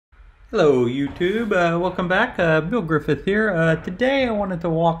Hello YouTube, welcome back. Bill Griffith here. Today I wanted to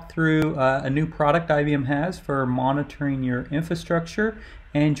walk through a new product IBM has for monitoring your infrastructure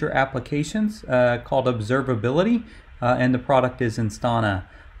and your applications called Observability, and the product is Instana.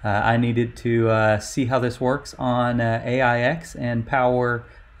 I needed to see how this works on AIX and Power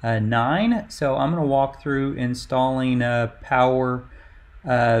 9, so I'm going to walk through installing Power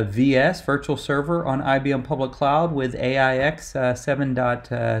VS virtual server on IBM public cloud with AIX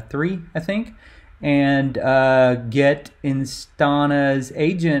 7.3 I think, and get Instana's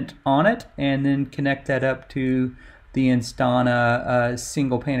agent on it and then connect that up to the Instana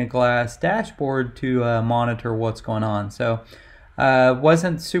single pane of glass dashboard to monitor what's going on. So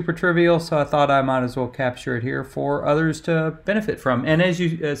wasn't super trivial, so I thought I might as well capture it here for others to benefit from. And as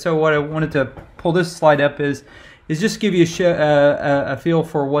you so what I wanted to pull this slide up is just give you a feel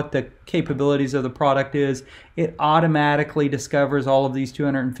for what the capabilities of the product is. It automatically discovers all of these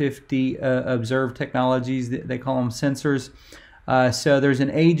 250 observed technologies. They call them sensors. So there's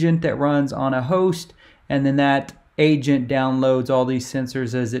an agent that runs on a host, and then that agent downloads all these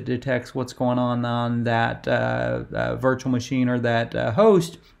sensors as it detects what's going on that virtual machine or that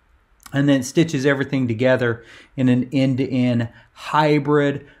host, and then stitches everything together in an end-to-end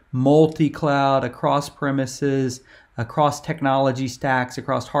hybrid multi-cloud, across premises, across technology stacks,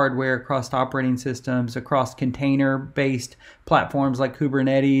 across hardware, across operating systems, across container-based platforms like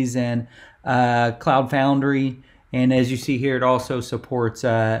Kubernetes and Cloud Foundry. And as you see here, it also supports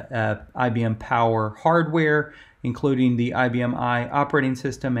IBM Power hardware, including the IBM I operating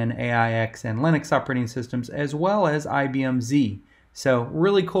system and AIX and Linux operating systems, as well as IBM Z. So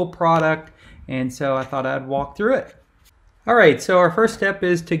really cool product, and so I thought I'd walk through it. Alright, so our first step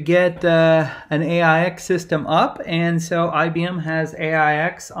is to get an AIX system up, and so IBM has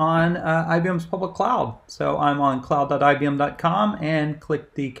AIX on IBM's public cloud. So I'm on cloud.ibm.com and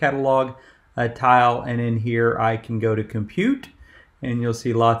click the catalog tile, and in here I can go to compute, and you'll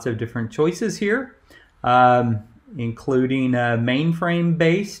see lots of different choices here, including mainframe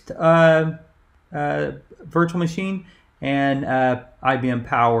based virtual machine and IBM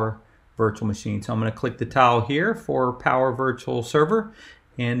Power virtual machine. So I'm going to click the tile here for Power Virtual Server,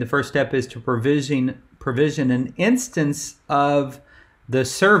 and the first step is to provision an instance of the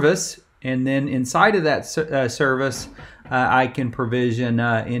service, and then inside of that service I can provision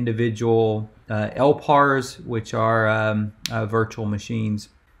individual LPARs, which are virtual machines.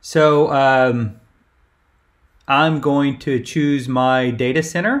 So I'm going to choose my data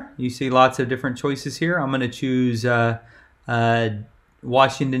center. You see lots of different choices here. I'm going to choose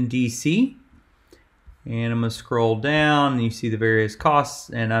Washington, D.C. and I'm going to scroll down and you see the various costs,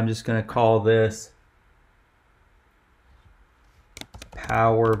 and I'm just going to call this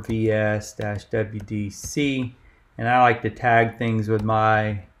Power VS-WDC, and I like to tag things with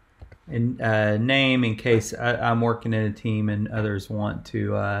my name in case I'm working in a team and others want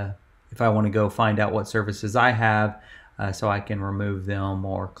to, if I want to go find out what services I have, so I can remove them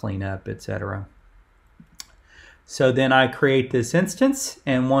or clean up, etc. So then I create this instance,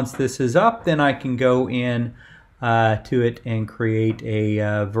 and once this is up, then I can go in to it and create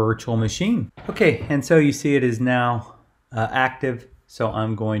a virtual machine. Okay, and so you see it is now active. So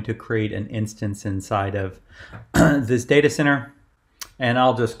I'm going to create an instance inside of this data center, and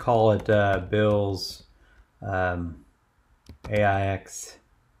I'll just call it Bill's AIX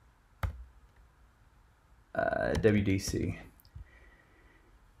WDC.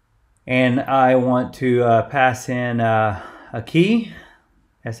 And I want to pass in a key,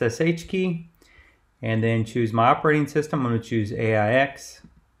 SSH key, and then choose my operating system. I'm going to choose AIX,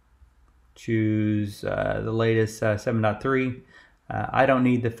 choose the latest 7.3. I don't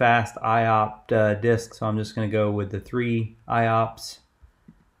need the fast IOPT disk, so I'm just going to go with the 3 IOPS,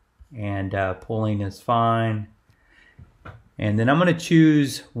 and pulling is fine. And then I'm going to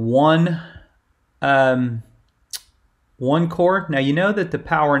choose one core. Now you know that the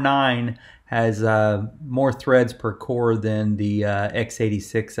Power 9 has more threads per core than the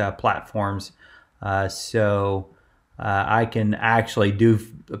x86 platforms, so I can actually do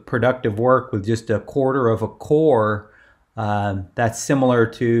productive work with just 1/4 of a core. That's similar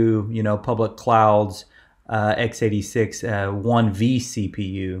to, you know, public clouds x86 one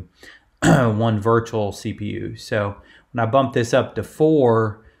vCPU, one virtual CPU. So when I bump this up to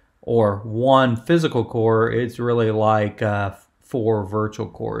 4, or 1 physical core, it's really like 4 virtual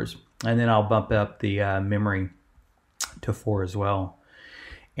cores. And then I'll bump up the memory to 4 as well.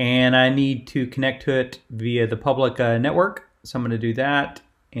 And I need to connect to it via the public network, so I'm going to do that,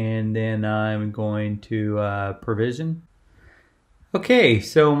 and then I'm going to provision. Okay,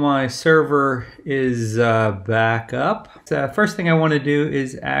 so my server is back up. So first thing I want to do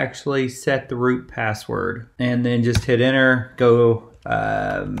is actually set the root password, and then just hit enter, go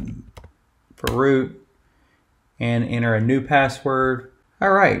for root, and enter a new password.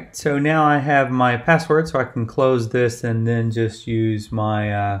 All right, so now I have my password, so I can close this and then just use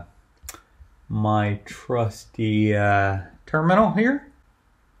my my trusty terminal here.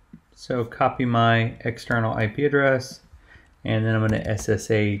 So copy my external IP address, and then I'm going to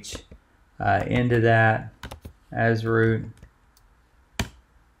SSH into that as root.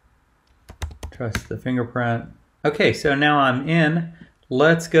 Trust the fingerprint. Okay, so now I'm in.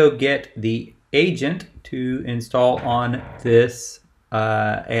 Let's go get the agent to install on this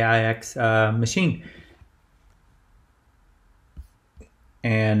AIX machine.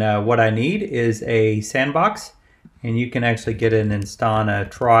 And what I need is a sandbox, and you can actually get an Instana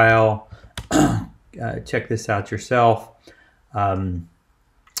trial. Check this out yourself.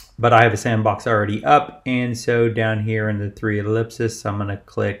 But I have a sandbox already up, and so down here in the 3 ellipses, I'm going to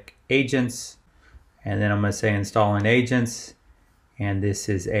click agents, and then I'm going to say installing agents, and this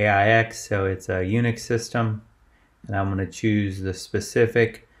is AIX, so it's a Unix system, and I'm going to choose the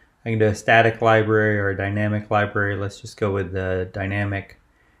specific. I can do a static library or a dynamic library. Let's just go with the dynamic,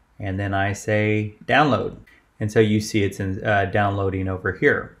 and then I say download, and so you see it's in, downloading over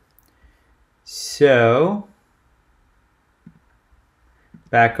here. So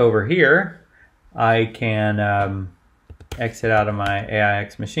back over here, I can exit out of my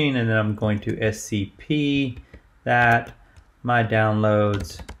AIX machine, and then I'm going to SCP that, my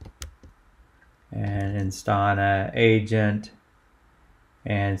downloads, and Instana agent,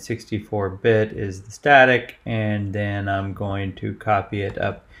 and 64-bit is the static, and then I'm going to copy it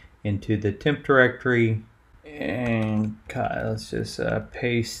up into the temp directory, and let's just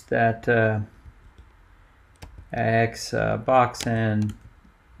paste that AIX box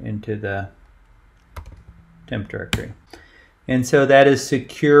into the temp directory. And so that is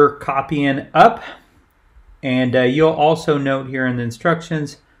secure copying up. And you'll also note here in the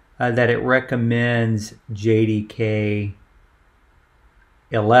instructions that it recommends JDK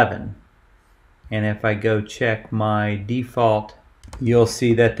 11. And if I go check my default, you'll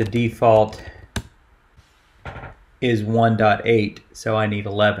see that the default is 1.8, so I need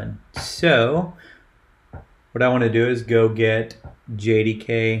 11. So what I want to do is go get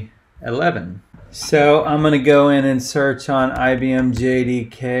JDK 11. So I'm going to go in and search on IBM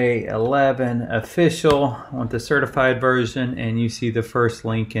JDK 11 official. I want the certified version, and you see the first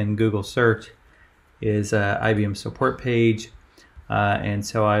link in Google search is IBM support page. And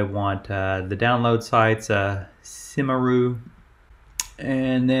so I want the download sites, Simaru,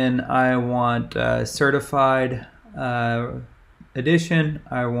 and then I want certified edition.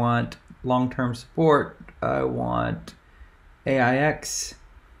 I want long-term support. I want AIX,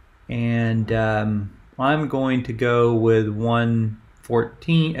 and I'm going to go with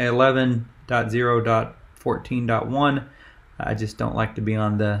 11.0.14.1. I just don't like to be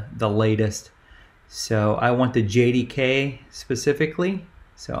on the latest. So I want the JDK specifically.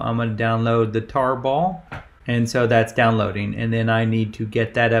 So I'm going to download the tarball, and so that's downloading, and then I need to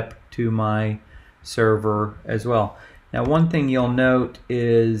get that up to my server as well. Now one thing you'll note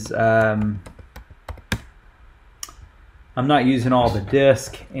is I'm not using all the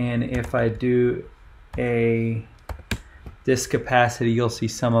disk, and if I do a disk capacity, you'll see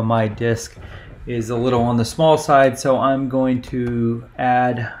some of my disk is a little on the small side, so I'm going to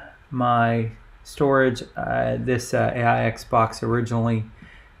add my storage. This AIX box originally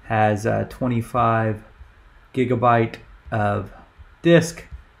has 25 gigabyte of disk,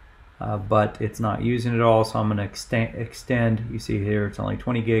 but it's not using it all, so I'm going to extend. You see here it's only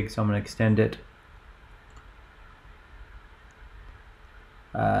 20 gigs, so I'm going to extend it.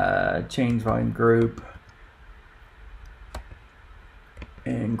 Change volume group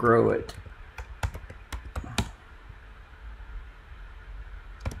and grow it.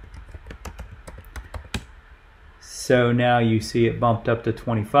 So now you see it bumped up to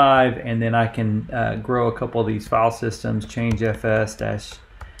 25, and then I can grow a couple of these file systems, change fs-a.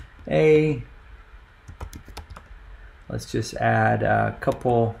 Let's just add a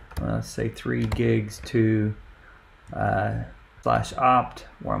couple, let's say 3 gigs to /opt,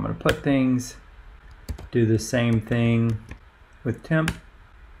 where I'm going to put things. Do the same thing with temp,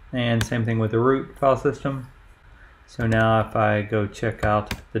 and same thing with the root file system. So now if I go check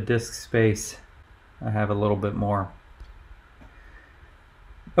out the disk space, I have a little bit more.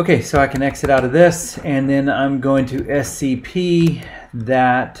 Okay, so I can exit out of this, and then I'm going to SCP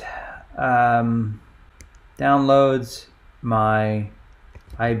that downloads my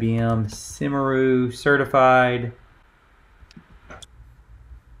IBM Simaru certified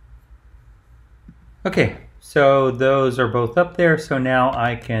Okay, so those are both up there, so now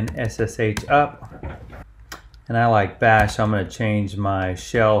I can SSH up. And I like bash, so I'm going to change my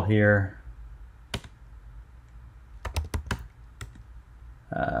shell here.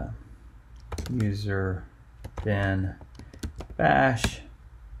 User bin bash.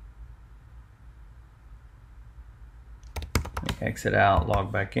 Exit out,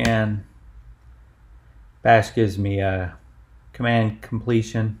 log back in. Bash gives me a command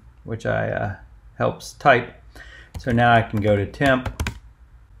completion, which helps type. So now I can go to temp.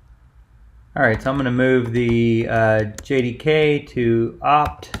 All right, so I'm going to move the JDK to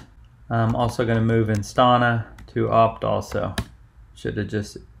opt. I'm also going to move Instana to opt also. Should have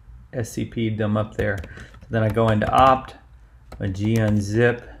just SCP'd them up there. So then I go into opt, I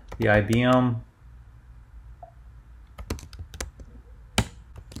unzip the IBM,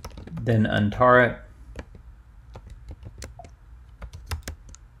 then untar it.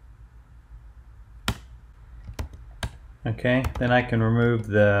 Okay, then I can remove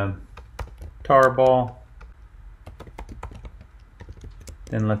the tarball.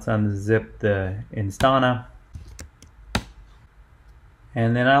 Then let's unzip the Instana.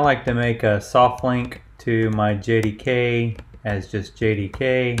 And then I like to make a soft link to my JDK as just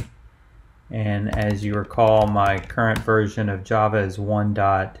JDK. And as you recall, my current version of Java is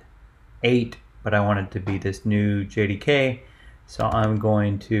 1.8, but I want it to be this new JDK. So I'm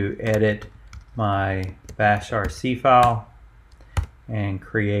going to edit my bash RC file and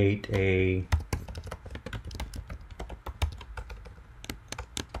create a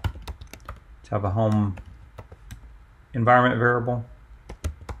Java home environment variable.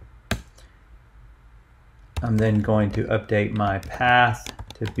 I'm then going to update my path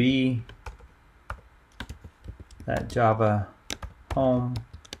to be that Java home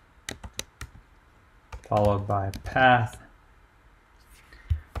followed by path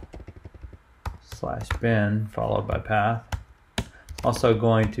 /bin followed by path. Also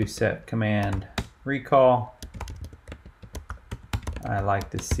going to set command recall. I like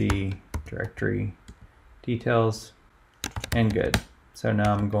to see directory details, and good. So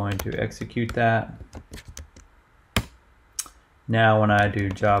now I'm going to execute that. Now when I do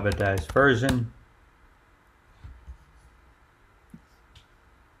java-version,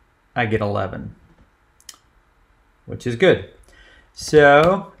 I get 11, which is good.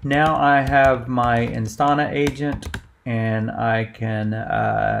 So now I have my Instana agent, and I can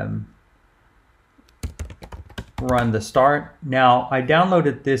run the start. Now I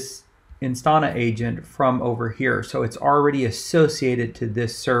downloaded this Instana agent from over here, so it's already associated to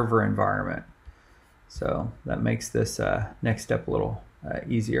this server environment. So that makes this next step a little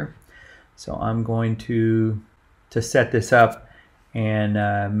easier. So I'm going to set this up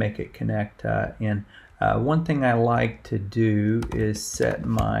and make it connect in. One thing I like to do is set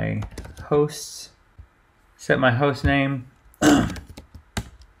my host name.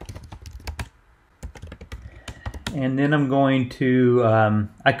 And then I'm going to,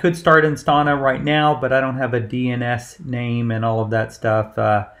 I could start Instana right now, but I don't have a DNS name and all of that stuff.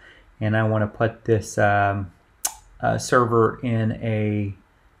 And I want to put this server in a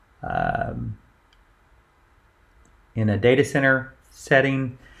data center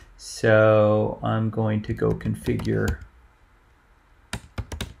setting. So I'm going to go configure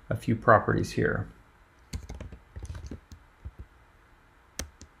a few properties here.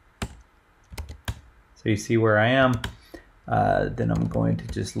 So you see where I am. Then I'm going to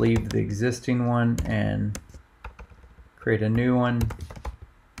just leave the existing one and create a new one.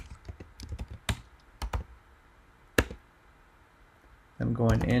 I'm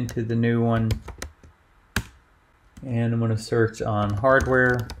going into the new one, and I'm going to search on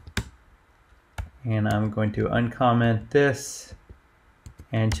hardware, and I'm going to uncomment this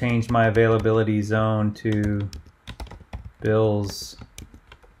and change my availability zone to Bill's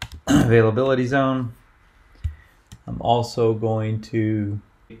availability zone. I'm also going to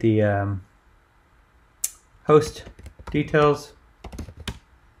the host details,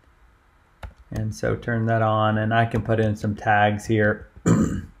 and so turn that on, and I can put in some tags here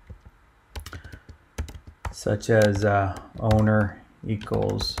such as owner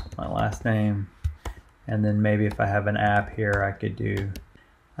equals my last name, and then maybe if I have an app here I could do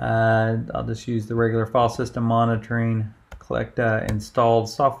I'll just use the regular file system monitoring, collect installed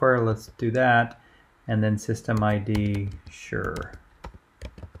software, let's do that, and then system ID, sure.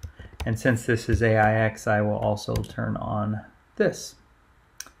 And since this is AIX, I will also turn on this.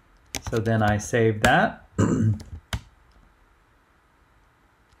 So then I save that.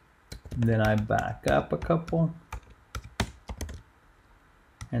 Then I back up a couple.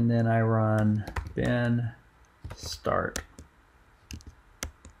 And then I run bin start.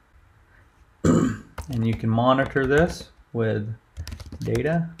 and you can monitor this with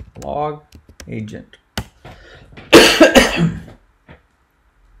data log agent.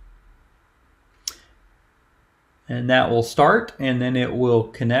 And that will start, and then it will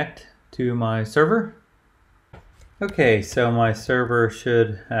connect to my server. Okay, so my server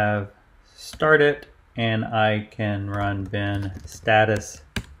should have started, and I can run bin status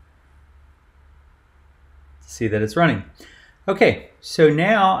to see that it's running. Okay, so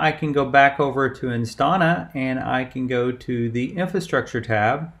now I can go back over to Instana, and I can go to the infrastructure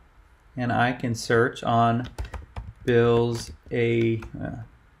tab, and I can search on bills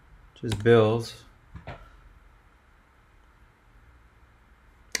just bills.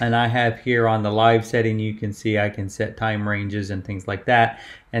 And I have here on the live setting, you can see I can set time ranges and things like that.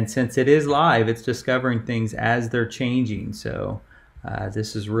 And since it is live, it's discovering things as they're changing. So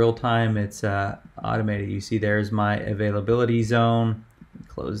this is real time, it's automated. You see there's my availability zone.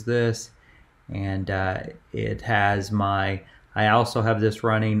 Close this. And it has my, I also have this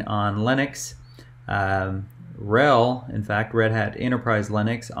running on Linux. RHEL, in fact, Red Hat Enterprise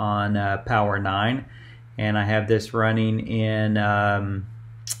Linux on Power 9. And I have this running in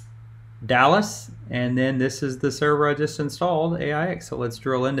Dallas, and then this is the server I just installed, AIX. So let's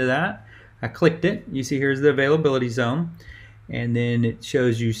drill into that. I clicked it. You see here's the availability zone, and then it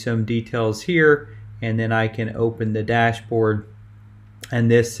shows you some details here, and then I can open the dashboard, and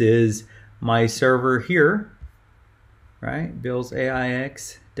this is my server here, right? Bills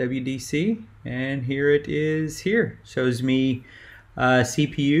AIX WDC, and here it is here. Shows me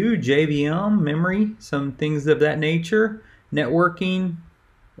CPU, JVM, memory, some things of that nature, networking,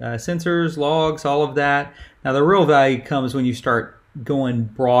 sensors, logs, all of that. Now the real value comes when you start going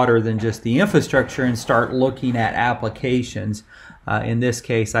broader than just the infrastructure and start looking at applications. In this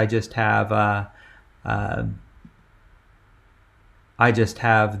case, I just have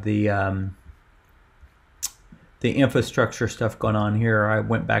the infrastructure stuff going on here. I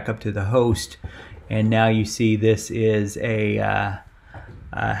went back up to the host, and now you see this is a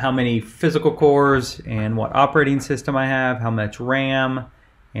how many physical cores and what operating system I have, how much RAM.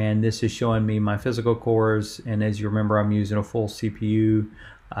 And this is showing me my physical cores, and as you remember, I'm using a full CPU,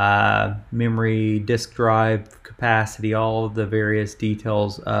 memory, disk drive capacity, all of the various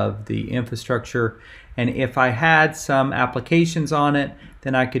details of the infrastructure. And if I had some applications on it,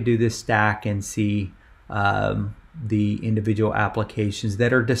 then I could do this stack and see the individual applications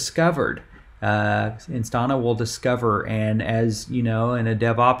that are discovered. Instana will discover, and as you know, in a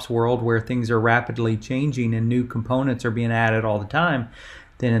DevOps world where things are rapidly changing and new components are being added all the time,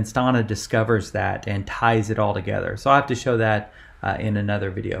 then Instana discovers that and ties it all together. So I'll have to show that in another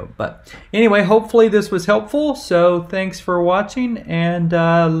video. But anyway, hopefully this was helpful. So thanks for watching, and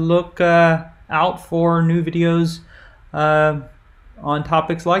look out for new videos on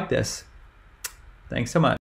topics like this. Thanks so much.